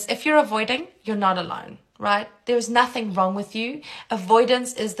If you're avoiding, you're not alone, right? There's nothing wrong with you.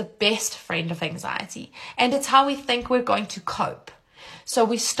 Avoidance is the best friend of anxiety, and it's how we think we're going to cope. So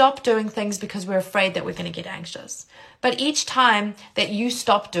we stop doing things because we're afraid that we're going to get anxious. But each time that you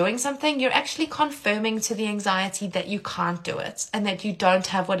stop doing something, you're actually confirming to the anxiety that you can't do it and that you don't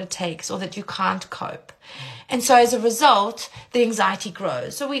have what it takes or that you can't cope. And so as a result, the anxiety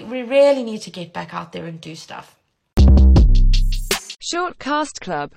grows. So we really need to get back out there and do stuff. Short Cast Club